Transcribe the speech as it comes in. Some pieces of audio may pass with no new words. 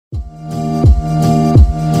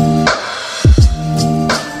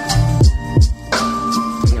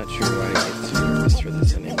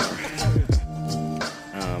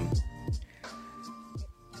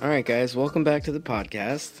right, guys, welcome back to the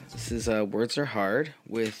podcast. This is Words Are Hard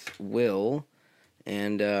with Will,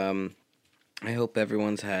 and I hope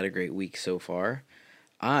everyone's had a great week so far.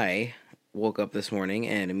 I woke up this morning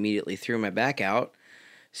and immediately threw my back out,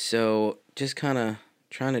 so just kind of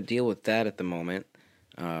trying to deal with that at the moment.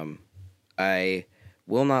 I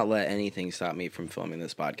will not let anything stop me from filming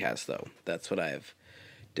this podcast, though. That's what I've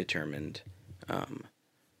determined. I'm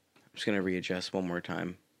just going to readjust one more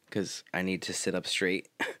time because I need to sit up straight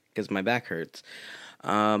because my back hurts.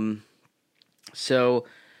 So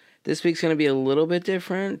this week's going to be a little bit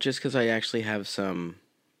different just because I actually have some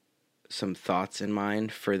thoughts in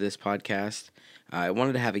mind for this podcast. I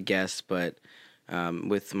wanted to have a guest, but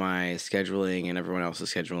with my scheduling and everyone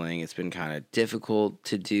else's scheduling, it's been kind of difficult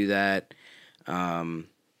to do that.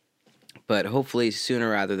 But hopefully sooner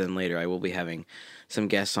rather than later, I will be having some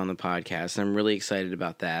guests on the podcast. I'm really excited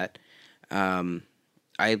about that.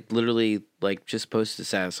 I literally just posted a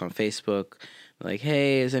status on Facebook, like,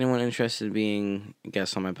 hey, is anyone interested in being a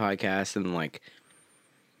guest on my podcast? And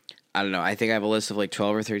I don't know, I think I have a list of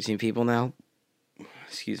 12 or 13 people now.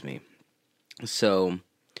 Excuse me. So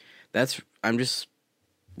I'm just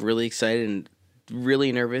really excited and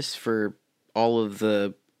really nervous for all of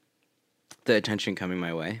the attention coming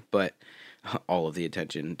my way, but all of the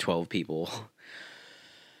attention, 12 people.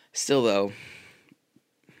 Still though,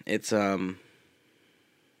 it's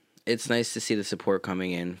nice to see the support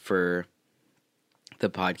coming in for the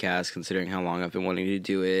podcast, considering how long I've been wanting to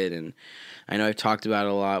do it, and I know I've talked about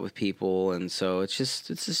it a lot with people, and so it's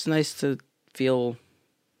just nice to feel,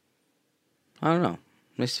 I don't know,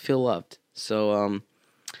 nice to feel loved. So,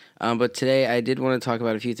 but today I did want to talk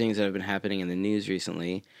about a few things that have been happening in the news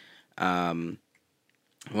recently. One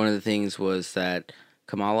of the things was that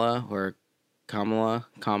Kamala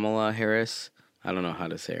Harris, I don't know how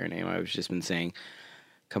to say her name, I've just been saying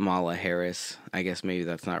Kamala Harris, I guess maybe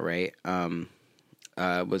that's not right,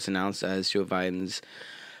 was announced as Joe Biden's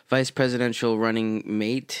vice presidential running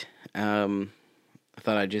mate. I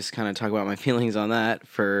thought I'd just kind of talk about my feelings on that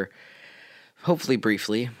for hopefully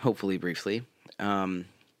briefly.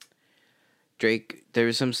 Drake,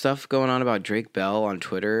 there's some stuff going on about Drake Bell on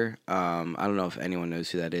Twitter. I don't know if anyone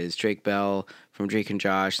knows who that is. Drake Bell from Drake and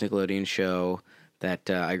Josh, Nickelodeon show that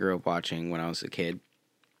I grew up watching when I was a kid.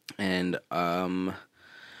 And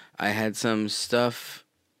I had some stuff,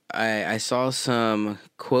 I saw some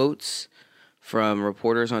quotes from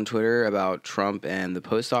reporters on Twitter about Trump and the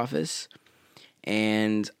post office,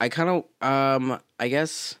 and I kind of, I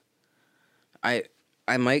guess, I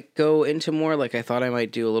might go into more, I thought I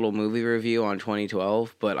might do a little movie review on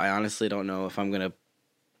 2012, but I honestly don't know if I'm going to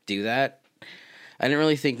do that. I didn't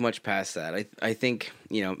really think much past that. I think,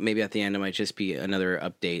 maybe at the end it might just be another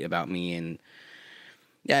update about me, and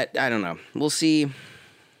yeah, I don't know. We'll see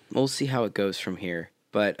how it goes from here.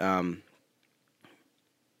 But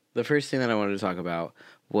the first thing that I wanted to talk about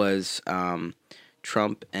was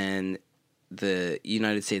Trump and the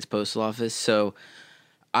United States Postal Office. So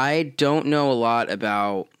I don't know a lot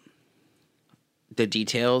about the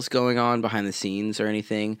details going on behind the scenes or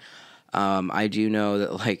anything. I do know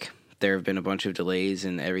that there have been a bunch of delays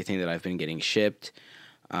in everything that I've been getting shipped.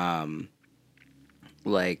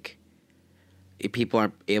 People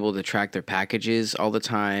aren't able to track their packages all the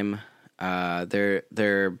time. I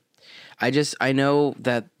know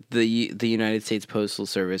that the United States Postal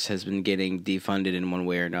Service has been getting defunded in one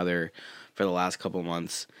way or another for the last couple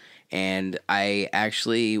months. And I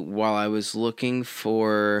actually, while I was looking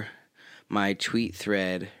for my tweet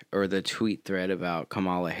thread, or the tweet thread about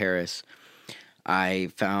Kamala Harris, I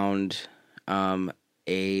found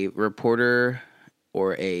a reporter,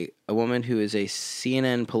 or a woman who is a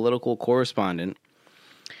CNN political correspondent,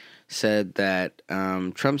 said that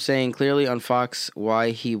Trump saying clearly on Fox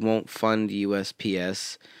why he won't fund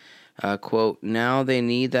USPS, quote, now they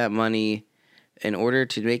need that money in order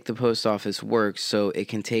to make the post office work so it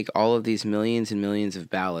can take all of these millions and millions of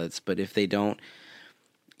ballots, but if they don't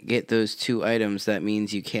get those two items, that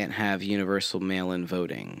means you can't have universal mail-in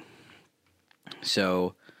voting.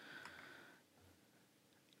 So,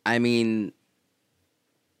 I mean,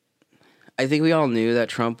 I think we all knew that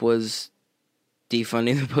Trump was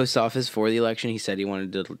defunding the post office for the election. He said he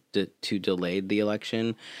wanted to delay the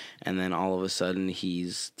election, and then all of a sudden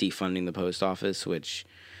he's defunding the post office, which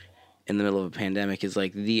in the middle of a pandemic is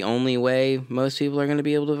the only way most people are going to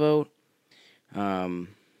be able to vote.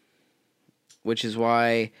 Which is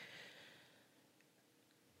why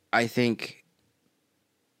I think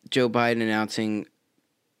Joe Biden announcing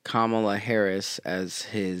Kamala Harris as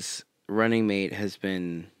his running mate has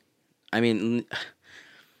been,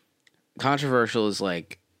 controversial is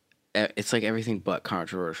it's everything but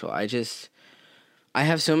controversial. I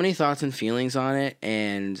have so many thoughts and feelings on it,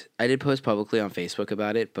 and I did post publicly on Facebook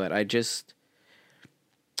about it, but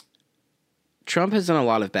Trump has done a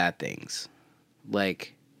lot of bad things.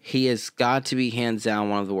 Like, he has got to be hands down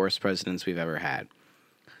one of the worst presidents we've ever had.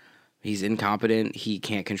 He's incompetent. He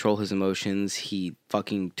can't control his emotions. He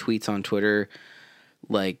fucking tweets on Twitter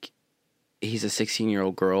like he's a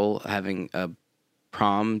 16-year-old girl having a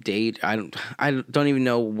prom date. I don't even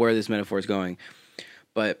know where this metaphor is going.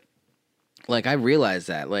 But like, I realize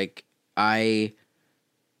that, like, I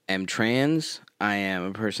am trans. I am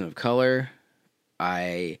a person of color.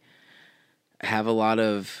 I have a lot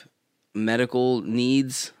of medical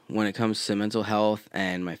needs when it comes to mental health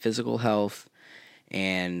and my physical health.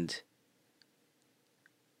 And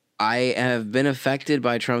I have been affected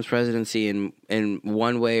by Trump's presidency in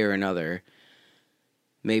one way or another.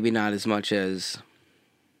 Maybe not as much as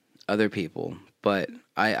other people, but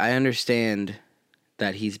I understand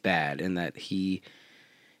that he's bad and that he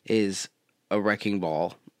is a wrecking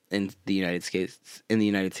ball in the United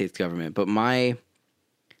States government. But my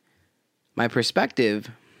perspective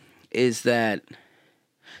is that,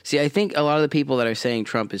 see, I think a lot of the people that are saying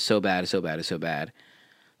Trump is so bad, so bad, so bad,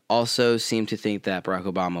 also seem to think that Barack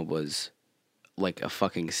Obama was like a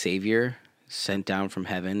fucking savior sent down from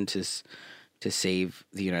heaven to save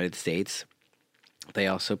the United States. They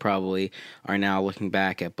also probably are now looking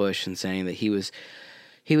back at Bush and saying that he was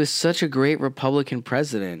such a great Republican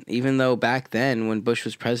president, even though back then when Bush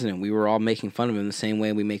was president, we were all making fun of him the same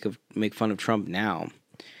way we make fun of Trump now.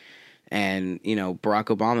 And, you know,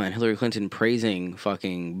 Barack Obama and Hillary Clinton praising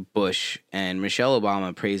fucking Bush and Michelle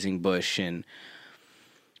Obama praising Bush, and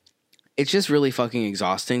it's just really fucking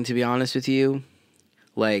exhausting, to be honest with you.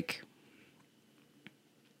 Like,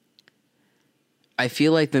 I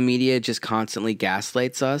feel like the media just constantly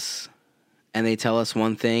gaslights us, and they tell us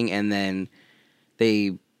one thing, and then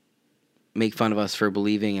they make fun of us for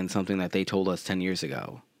believing in something that they told us 10 years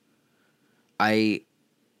ago. I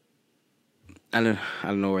don't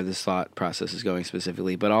know where this thought process is going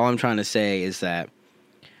specifically, but all I'm trying to say is that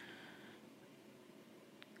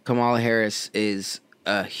Kamala Harris is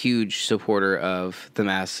a huge supporter of the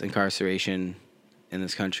mass incarceration in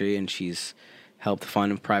this country, and she's helped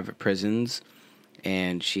fund private prisons,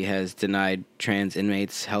 and she has denied trans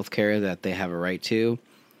inmates health care that they have a right to.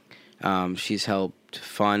 She's helped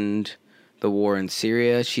fund the war in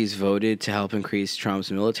Syria. She's voted to help increase Trump's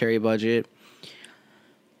military budget.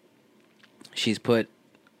 She's put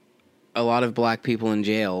a lot of black people in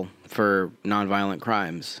jail for nonviolent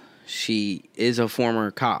crimes. She is a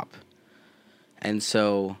former cop. And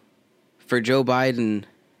so for Joe Biden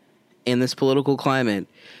in this political climate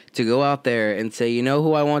to go out there and say, you know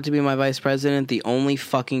who I want to be my vice president? The only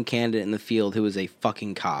fucking candidate in the field who is a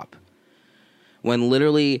fucking cop. When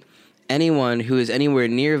literally anyone who is anywhere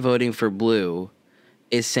near voting for blue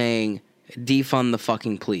is saying defund the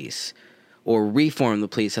fucking police or reform the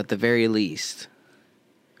police at the very least.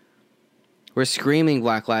 We're screaming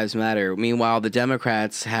Black Lives Matter. Meanwhile, the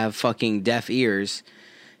Democrats have fucking deaf ears.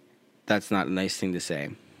 That's not a nice thing to say.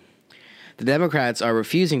 The Democrats are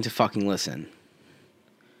refusing to fucking listen.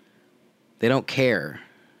 They don't care.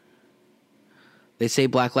 They say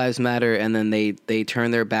Black Lives Matter, and then they turn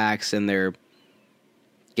their backs, and they're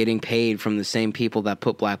getting paid from the same people that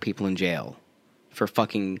put black people in jail for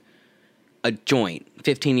fucking a joint.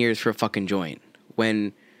 15 years for a fucking joint.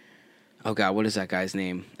 When, oh God, what is that guy's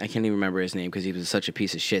name? I can't even remember his name because he was such a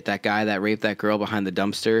piece of shit. That guy that raped that girl behind the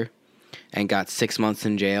dumpster and got 6 months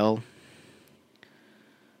in jail.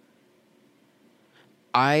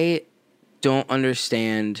 I don't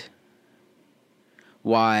understand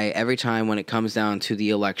why every time when it comes down to the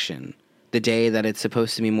election, the day that it's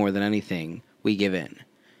supposed to be more than anything, we give in.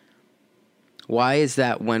 Why is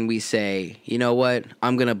that when we say, you know what,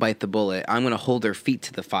 I'm going to bite the bullet, I'm going to hold their feet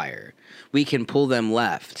to the fire, we can pull them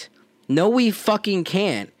left? No, we fucking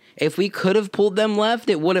can't. If we could have pulled them left,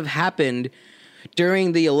 it would have happened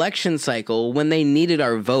during the election cycle when they needed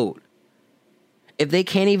our vote. If they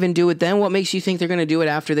can't even do it then, what makes you think they're going to do it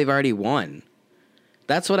after they've already won?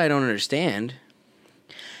 That's what I don't understand.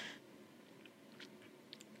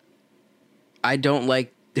 I don't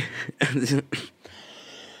like...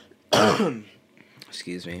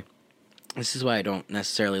 Excuse me. This is why I don't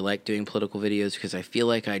necessarily like doing political videos, because I feel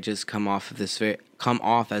like I just come off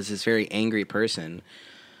as this very angry person.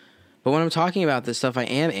 But when I'm talking about this stuff, I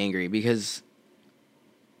am angry because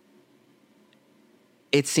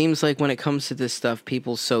it seems like when it comes to this stuff,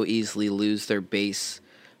 people so easily lose their base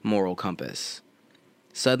moral compass.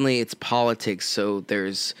 Suddenly it's politics, so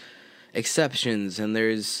there's exceptions and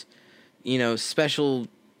there's, you know, special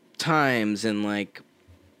times, and like,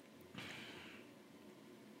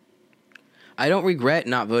 I don't regret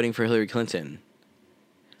not voting for Hillary Clinton.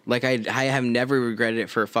 Like, I have never regretted it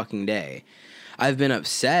for a fucking day. I've been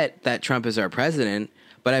upset that Trump is our president,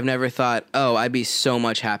 but I've never thought, oh, I'd be so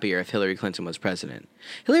much happier if Hillary Clinton was president.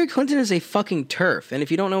 Hillary Clinton is a fucking TERF. And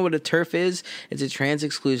if you don't know what a TERF is, it's a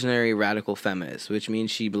trans-exclusionary radical feminist, which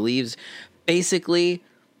means she believes basically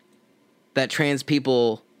that trans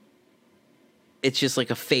people, it's just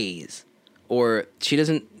like a phase. Or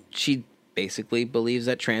she basically believes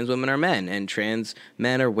that trans women are men and trans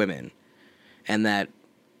men are women. And that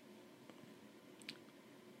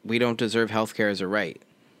we don't deserve healthcare as a right.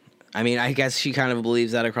 I mean, I guess she kind of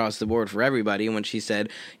believes that across the board for everybody when she said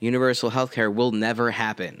universal healthcare will never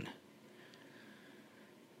happen.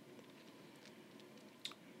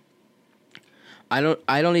 I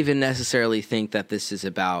don't even necessarily think that this is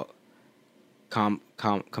about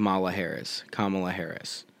Kamala Harris.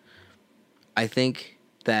 I think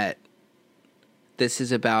that this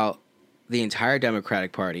is about the entire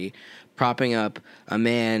Democratic Party propping up a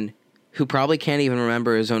man who probably can't even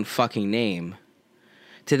remember his own fucking name,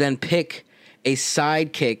 to then pick a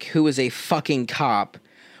sidekick who is a fucking cop,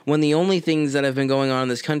 when the only things that have been going on in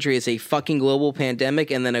this country is a fucking global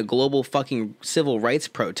pandemic and then a global fucking civil rights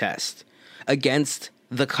protest against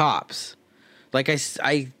the cops. Like,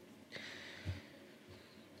 I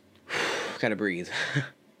gotta breathe.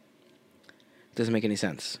 Doesn't make any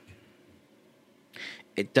sense.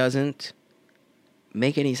 It doesn't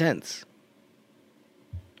make any sense.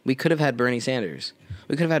 We could have had Bernie Sanders.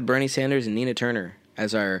 We could have had Bernie Sanders and Nina Turner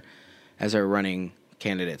as our running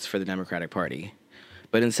candidates for the Democratic Party.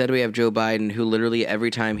 But instead we have Joe Biden, who literally every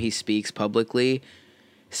time he speaks publicly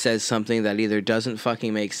says something that either doesn't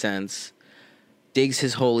fucking make sense, digs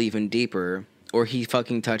his hole even deeper, or he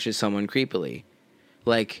fucking touches someone creepily.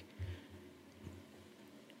 Like,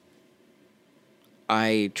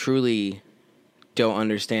 I truly don't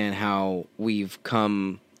understand how we've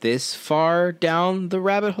come this far down the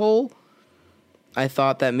rabbit hole. I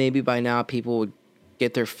thought that maybe by now people would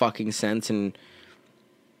get their fucking sense and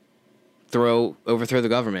overthrow the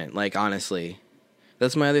government. Like, honestly,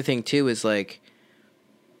 that's my other thing too, is like,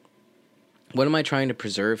 what am I trying to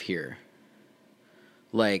preserve here?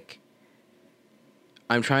 Like,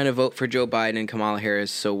 I'm trying to vote for Joe Biden and Kamala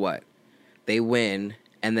Harris, so what? They win,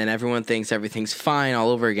 and then everyone thinks everything's fine all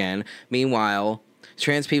over again. Meanwhile,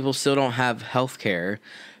 trans people still don't have health care.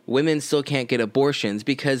 Women still can't get abortions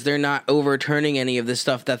because they're not overturning any of the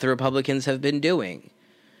stuff that the Republicans have been doing.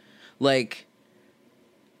 Like,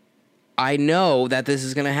 I know that this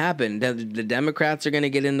is going to happen. The Democrats are going to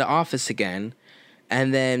get into office again,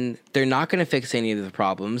 and then they're not going to fix any of the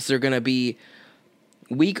problems. They're going to be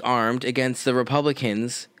weak-armed against the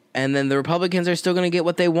Republicans, and then the Republicans are still going to get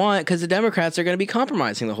what they want because the Democrats are going to be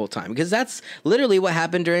compromising the whole time. Because that's literally what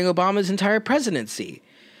happened during Obama's entire presidency,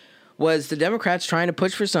 was the Democrats trying to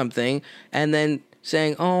push for something and then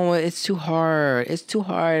saying, oh, it's too hard. It's too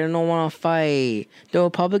hard. I don't want to fight. The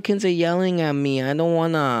Republicans are yelling at me. I don't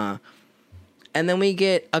want to. And then we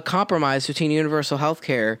get a compromise between universal health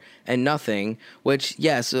care and nothing, which,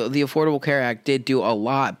 yes, the Affordable Care Act did do a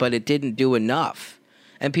lot, but it didn't do enough.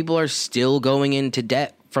 And people are still going into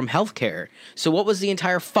debt from health care. So what was the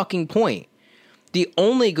entire fucking point? The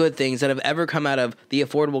only good things that have ever come out of the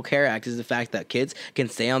Affordable Care Act is the fact that kids can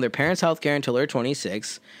stay on their parents' health care until they're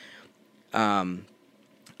 26. Oh,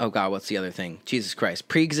 God, what's the other thing? Jesus Christ.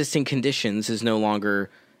 Pre-existing conditions is no longer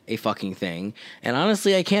a fucking thing. And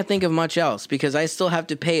honestly, I can't think of much else because I still have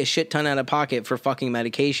to pay a shit ton out of pocket for fucking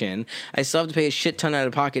medication. I still have to pay a shit ton out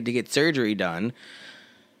of pocket to get surgery done.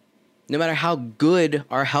 No matter how good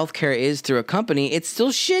our healthcare is through a company, it's still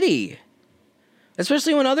shitty.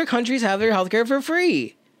 Especially when other countries have their healthcare for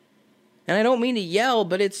free. And I don't mean to yell,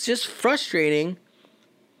 but it's just frustrating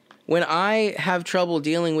when I have trouble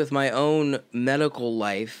dealing with my own medical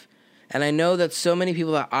life. And I know that so many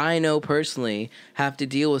people that I know personally have to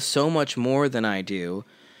deal with so much more than I do.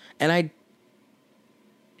 And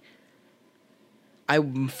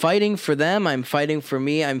I'm fighting for them. I'm fighting for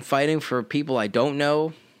me. I'm fighting for people I don't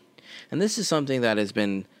know. And this is something that has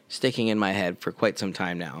been sticking in my head for quite some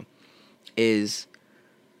time now, is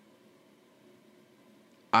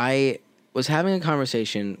I was having a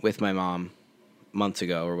conversation with my mom months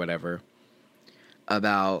ago or whatever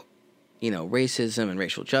about, racism and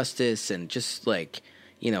racial justice and just like,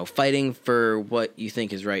 fighting for what you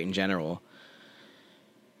think is right in general.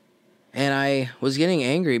 And I was getting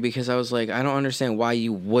angry because I was like, I don't understand why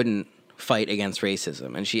you wouldn't fight against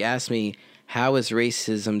racism. And she asked me, how is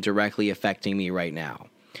racism directly affecting me right now?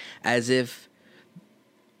 As if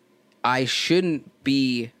I shouldn't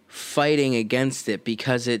be fighting against it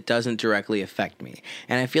because it doesn't directly affect me.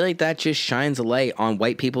 And I feel like that just shines a light on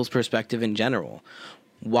white people's perspective in general.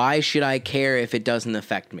 Why should I care if it doesn't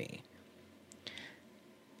affect me?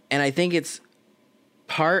 And I think it's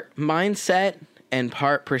part mindset and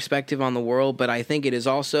part perspective on the world, but I think it is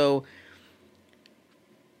also,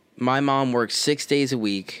 my mom works 6 days a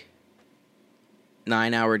week,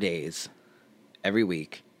 9-hour days every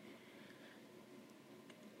week.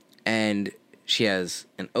 And she has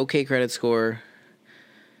an okay credit score.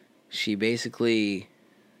 She basically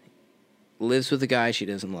lives with a guy she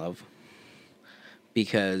doesn't love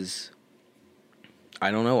because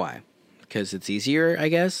I don't know why. Because it's easier, I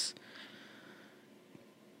guess.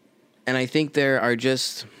 And I think there are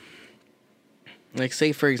just, like,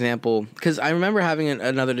 say, for example, because I remember having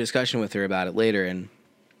another discussion with her about it later, and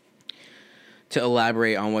to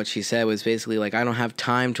elaborate on what she said was basically like, I don't have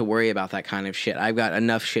time to worry about that kind of shit. I've got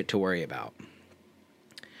enough shit to worry about.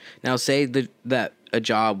 Now, say that a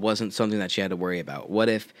job wasn't something that she had to worry about. What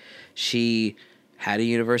if she had a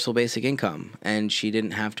universal basic income and she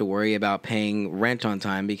didn't have to worry about paying rent on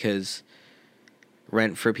time because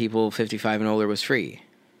rent for people 55 and older was free?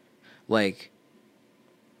 Like,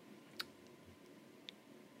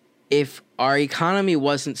 if our economy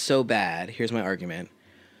wasn't so bad, here's my argument.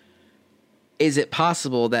 Is it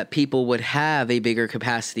possible that people would have a bigger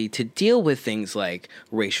capacity to deal with things like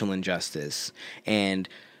racial injustice and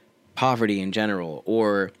poverty in general,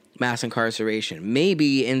 or mass incarceration?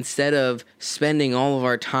 Maybe instead of spending all of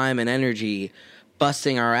our time and energy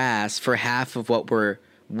busting our ass for half of what we're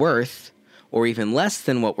worth, or even less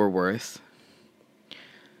than what we're worth,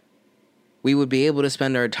 we would be able to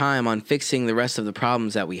spend our time on fixing the rest of the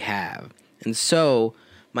problems that we have. And so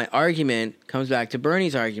my argument comes back to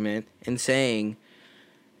Bernie's argument in saying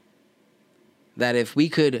that if we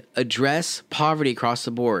could address poverty across the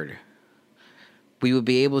board, we would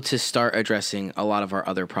be able to start addressing a lot of our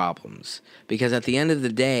other problems. Because at the end of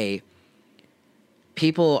the day,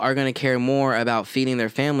 people are going to care more about feeding their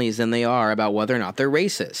families than they are about whether or not they're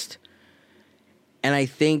racist. And I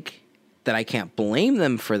think that I can't blame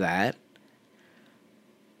them for that,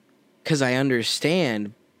 because I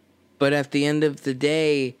understand. But at the end of the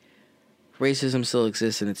day, racism still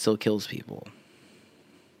exists and it still kills people.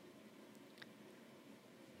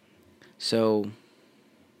 So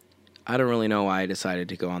I don't really know why I decided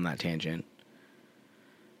to go on that tangent.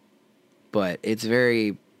 But it's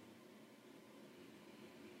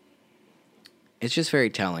just very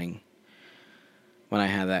telling when I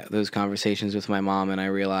have those conversations with my mom and I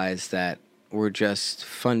realize that we're just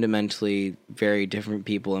fundamentally very different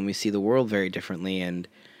people and we see the world very differently, and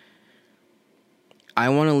I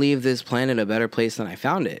want to leave this planet a better place than I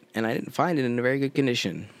found it, and I didn't find it in a very good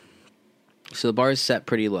condition. So the bar is set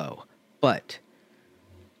pretty low. But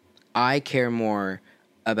I care more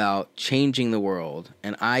about changing the world,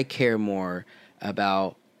 and I care more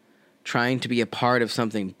about trying to be a part of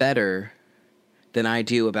something better than I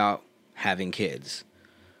do about having kids.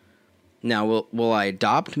 Now, will I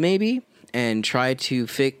adopt maybe and try to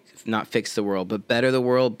not fix the world, but better the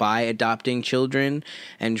world by adopting children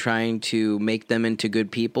and trying to make them into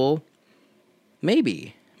good people?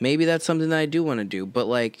 Maybe that's something that I do want to do, but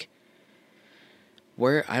like,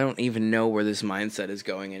 I don't even know where this mindset is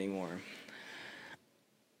going anymore.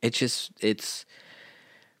 It's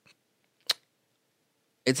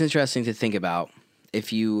interesting to think about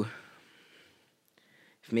if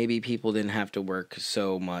maybe people didn't have to work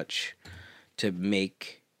so much to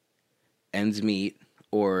make ends meet,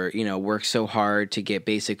 or, work so hard to get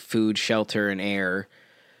basic food, shelter, and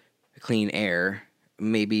clean air.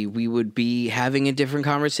 Maybe we would be having a different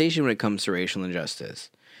conversation when it comes to racial injustice.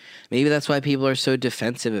 Maybe that's why people are so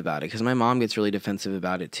defensive about it, because my mom gets really defensive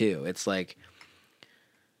about it too. It's like,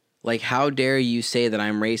 how dare you say that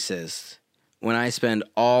I'm racist when I spend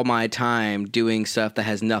all my time doing stuff that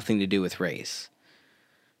has nothing to do with race?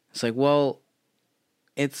 It's like, well,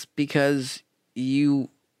 it's because you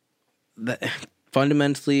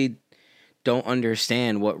fundamentally don't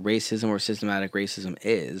understand what racism or systematic racism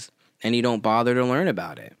is, and you don't bother to learn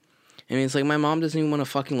about it. I mean, it's like my mom doesn't even want to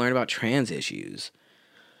fucking learn about trans issues.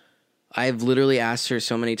 I've literally asked her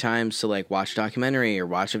so many times to, like, watch a documentary or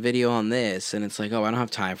watch a video on this, and it's like, oh, I don't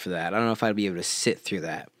have time for that. I don't know if I'd be able to sit through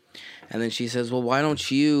that. And then she says, well, why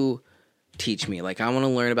don't you teach me? Like, I want to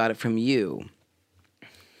learn about it from you.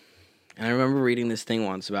 And I remember reading this thing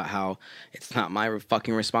once about how it's not my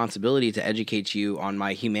fucking responsibility to educate you on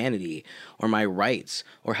my humanity or my rights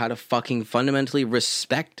or how to fucking fundamentally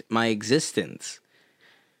respect my existence.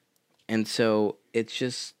 And so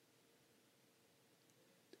it's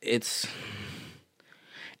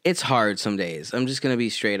it's hard some days. I'm just going to be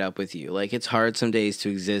straight up with you. Like, it's hard some days to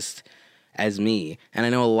exist as me. And I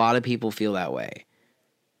know a lot of people feel that way.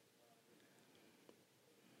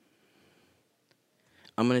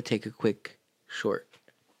 I'm going to take a quick, short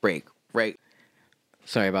break, right?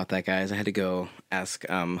 Sorry about that, guys. I had to go ask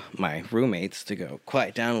my roommates to go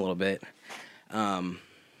quiet down a little bit.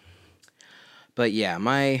 But yeah,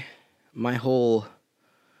 my whole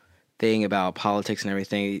thing about politics and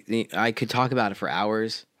everything, I could talk about it for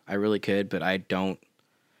hours. I really could, but I don't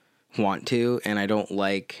want to, and I don't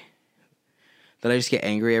like that. I just get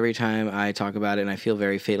angry every time I talk about it, and I feel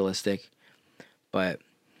very fatalistic. But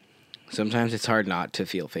sometimes it's hard not to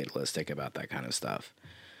feel fatalistic about that kind of stuff.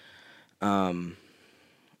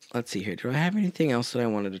 Let's see here. Do I have anything else that I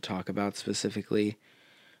wanted to talk about specifically?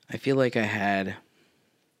 I feel like I had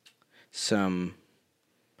some...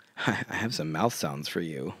 I have some mouth sounds for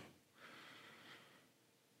you.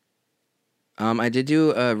 I did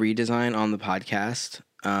do a redesign on the podcast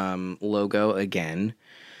logo again,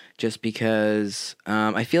 just because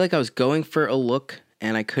I feel like I was going for a look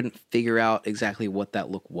and I couldn't figure out exactly what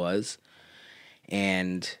that look was.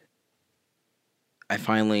 And I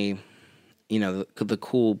finally, the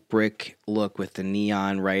cool brick look with the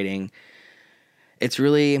neon writing. It's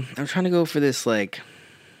really, I'm trying to go for this like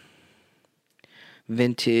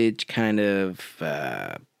vintage kind of,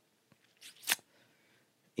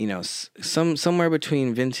 somewhere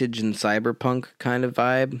between vintage and cyberpunk kind of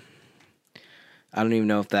vibe. I don't even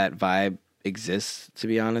know if that vibe exists, to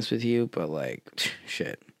be honest with you, but like,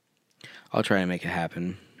 shit. I'll try to make it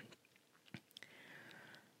happen.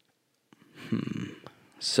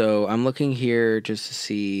 So I'm looking here just to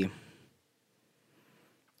see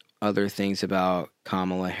other things about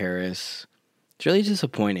Kamala Harris. It's really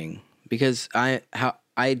disappointing because I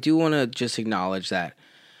do want to just acknowledge that,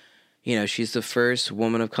 she's the first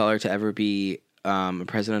woman of color to ever be a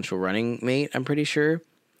presidential running mate, I'm pretty sure.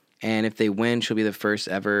 And if they win, she'll be the first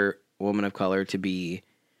ever woman of color to be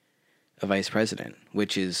a vice president,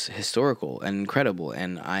 which is historical and incredible.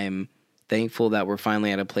 And I'm thankful that we're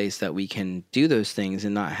finally at a place that we can do those things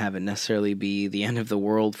and not have it necessarily be the end of the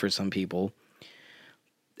world for some people.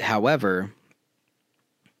 However,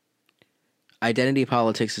 identity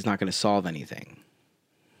politics is not going to solve anything.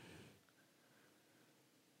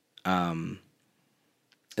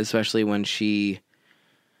 Especially when she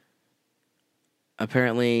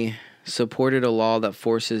apparently supported a law that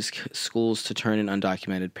forces schools to turn in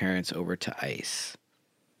undocumented parents over to ICE.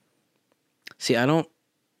 See, I don't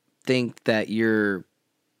think that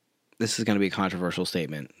this is going to be a controversial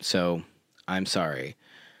statement, so I'm sorry.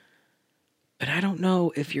 But I don't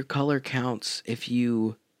know if your color counts if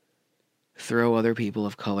you throw other people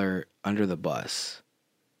of color under the bus.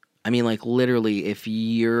 I mean, like, literally, it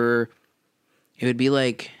would be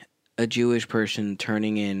like a Jewish person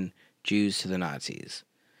turning in Jews to the Nazis.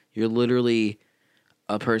 You're literally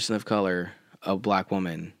a person of color, a black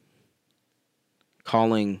woman,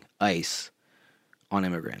 calling ICE on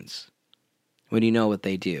immigrants when you know what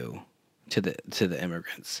they do to the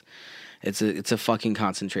immigrants. It's a fucking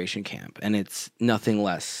concentration camp, and it's nothing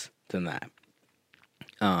less than that.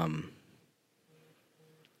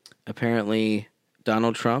 Apparently,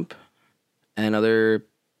 Donald Trump and other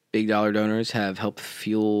big dollar donors have helped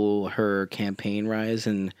fuel her campaign rise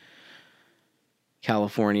in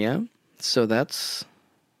California. So that's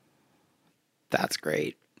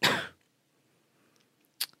great.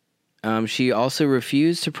 She also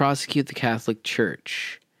refused to prosecute the Catholic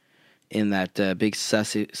Church in that big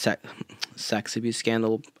sex abuse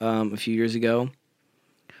scandal a few years ago.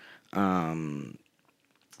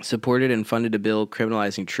 Supported and funded a bill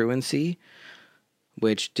criminalizing truancy,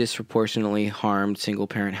 which disproportionately harmed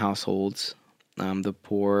single-parent households, the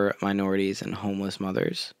poor, minorities, and homeless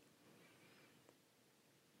mothers.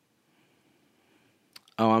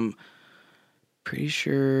 Oh, I'm pretty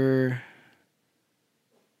sure...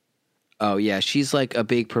 Oh, yeah, she's, like, a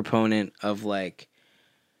big proponent of, like...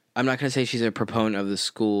 I'm not going to say she's a proponent of the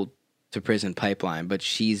school-to-prison pipeline, but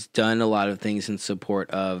she's done a lot of things in support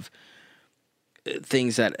of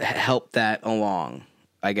things that help that along,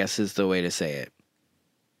 I guess is the way to say it.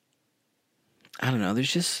 I don't know.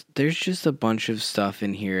 There's just a bunch of stuff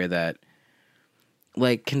in here that,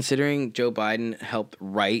 like, considering Joe Biden helped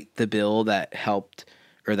write the bill that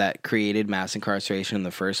created mass incarceration in the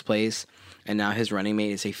first place, and now his running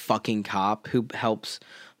mate is a fucking cop who helps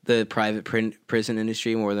the private prison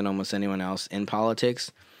industry more than almost anyone else in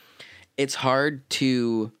politics. It's hard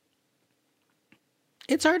to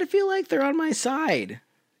feel like they're on my side.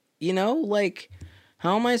 Like,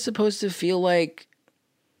 how am I supposed to feel like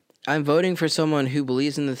I'm voting for someone who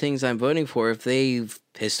believes in the things I'm voting for if they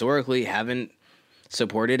historically haven't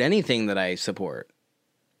supported anything that I support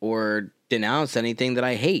or denounced anything that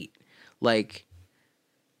I hate. Like,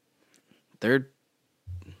 in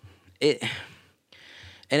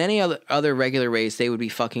any other regular race, they would be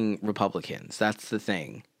fucking Republicans. That's the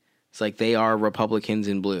thing. It's like they are Republicans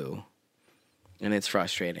in blue. And it's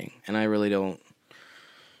frustrating. And I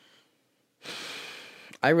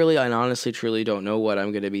honestly, truly don't know what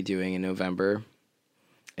I'm going to be doing in November.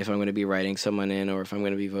 If I'm going to be writing someone in or if I'm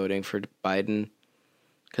going to be voting for Biden.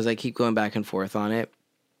 Because I keep going back and forth on it.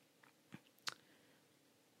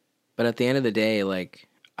 But at the end of the day, like,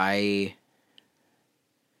 I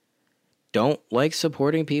don't like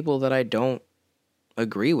supporting people that I don't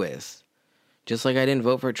agree with. Just like I didn't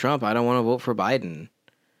vote for Trump, I don't want to vote for Biden.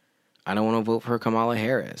 I don't want to vote for Kamala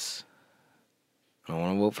Harris. I don't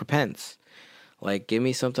want to vote for Pence. Like, give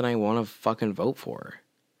me something I want to fucking vote for.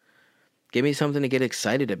 Give me something to get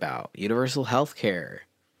excited about. Universal health care.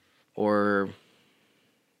 Or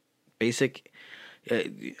basic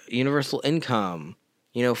universal income.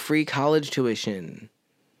 You know, free college tuition.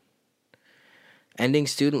 Ending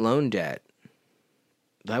student loan debt.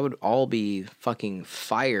 That would all be fucking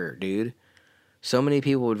fire, dude. So many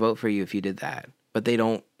people would vote for you if you did that. But they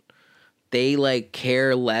don't. They, like,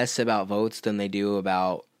 care less about votes than they do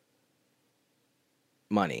about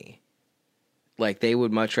money. Like, they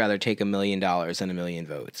would much rather take $1 million than 1 million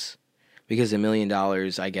votes. Because $1 million,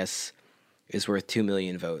 I guess, is worth 2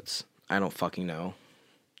 million votes. I don't fucking know.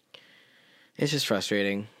 It's just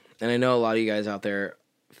frustrating. And I know a lot of you guys out there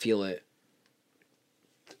feel it.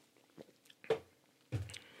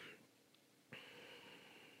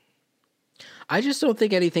 I just don't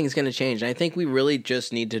think anything's going to change. I think we really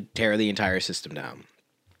just need to tear the entire system down.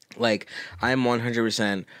 Like, I'm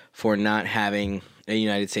 100% for not having a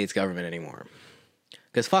United States government anymore.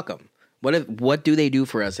 Because fuck them. What do they do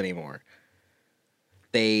for us anymore?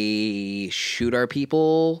 They shoot our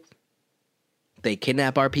people. They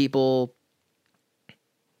kidnap our people.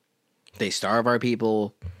 They starve our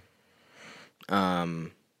people.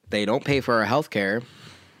 They don't pay for our health care.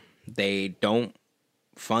 They don't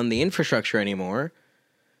fund the infrastructure anymore.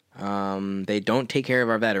 They don't take care of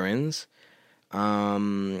our veterans.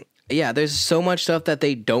 Yeah, there's so much stuff that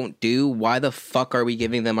they don't do. Why the fuck are we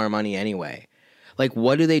giving them our money anyway? Like,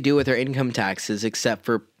 what do they do with their income taxes except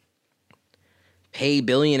for pay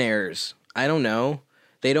billionaires? I don't know.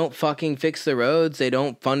 They don't fucking fix the roads. They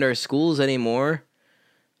don't fund our schools anymore.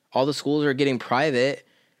 All the schools are getting private.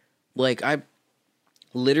 Like,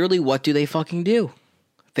 literally, what do they fucking do?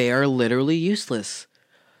 They are literally useless.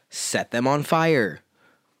 Set them on fire.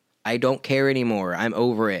 I don't care anymore. I'm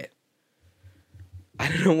over it. I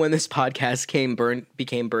don't know when this podcast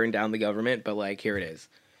became burned down the government, but like, here it is.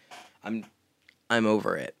 I'm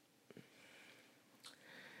over it.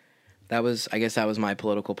 I guess that was my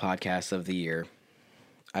political podcast of the year.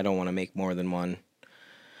 I don't want to make more than one.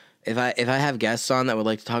 If I have guests on that would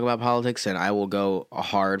like to talk about politics, then I will go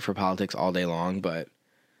hard for politics all day long, but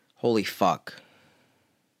holy fuck.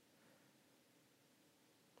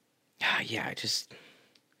 Yeah,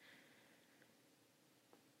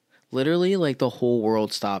 literally, like, the whole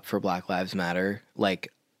world stopped for Black Lives Matter,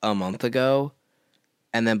 like, a month ago,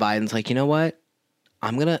 and then Biden's like, you know what?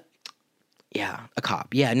 A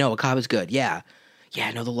cop. Yeah, no, a cop is good. Yeah,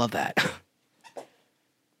 no, they'll love that.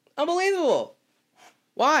 Unbelievable.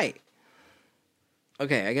 Why?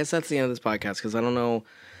 Okay, I guess that's the end of this podcast, because I don't know,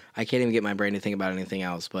 I can't even get my brain to think about anything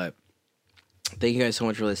else, but thank you guys so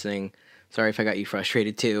much for listening. Sorry if I got you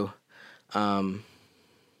frustrated, too.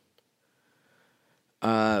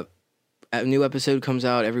 A new episode comes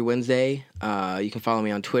out every Wednesday. You can follow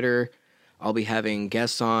me on Twitter. I'll be having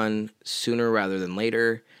guests on sooner rather than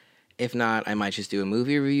later. If not, I might just do a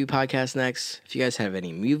movie review podcast next. If you guys have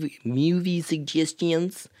any movie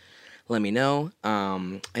suggestions, let me know.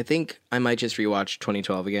 I think I might just rewatch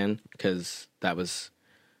 2012 again, because that was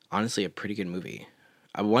honestly a pretty good movie.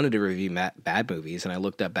 I wanted to review bad movies, and I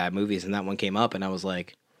looked up bad movies, and that one came up, and I was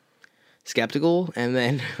like, skeptical, and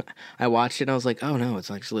then I watched it and I was like, oh no,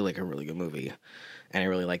 it's actually like a really good movie, and I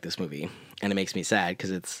really like this movie, and it makes me sad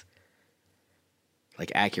because it's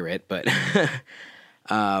like accurate, but yeah,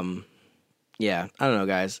 I don't know,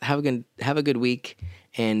 guys. Have a good week,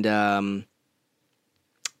 and don't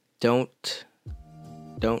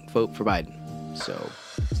vote for Biden. So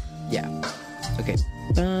yeah, okay,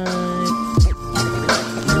 bye.